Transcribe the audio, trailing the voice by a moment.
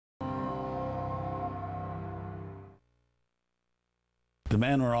The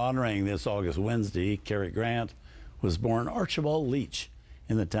man we're honoring this August Wednesday, Cary Grant, was born Archibald Leach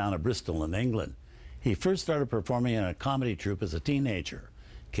in the town of Bristol in England. He first started performing in a comedy troupe as a teenager,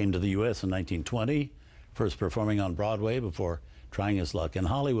 came to the U.S. in 1920, first performing on Broadway before trying his luck in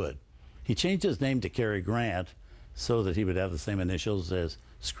Hollywood. He changed his name to Cary Grant so that he would have the same initials as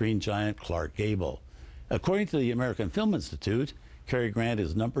screen giant Clark Gable. According to the American Film Institute, Cary Grant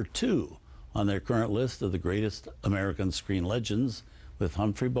is number 2 on their current list of the greatest American screen legends, with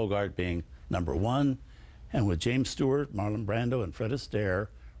Humphrey Bogart being number 1, and with James Stewart, Marlon Brando, and Fred Astaire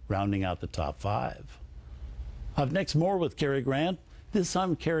rounding out the top 5. Up next, more with Cary Grant. This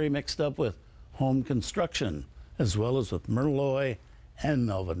time, Cary mixed up with home construction, as well as with Myrtle Loy and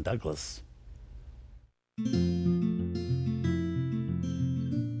Melvyn Douglas.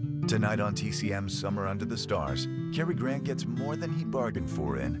 Tonight on TCM's Summer Under the Stars, Cary Grant gets more than he bargained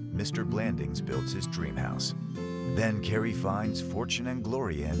for in Mr. Blandings Builds His Dream House. Then Cary finds fortune and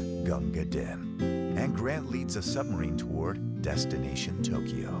glory in Gunga Din. And Grant leads a submarine toward Destination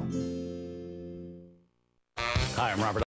Tokyo. Hi, I'm Robert.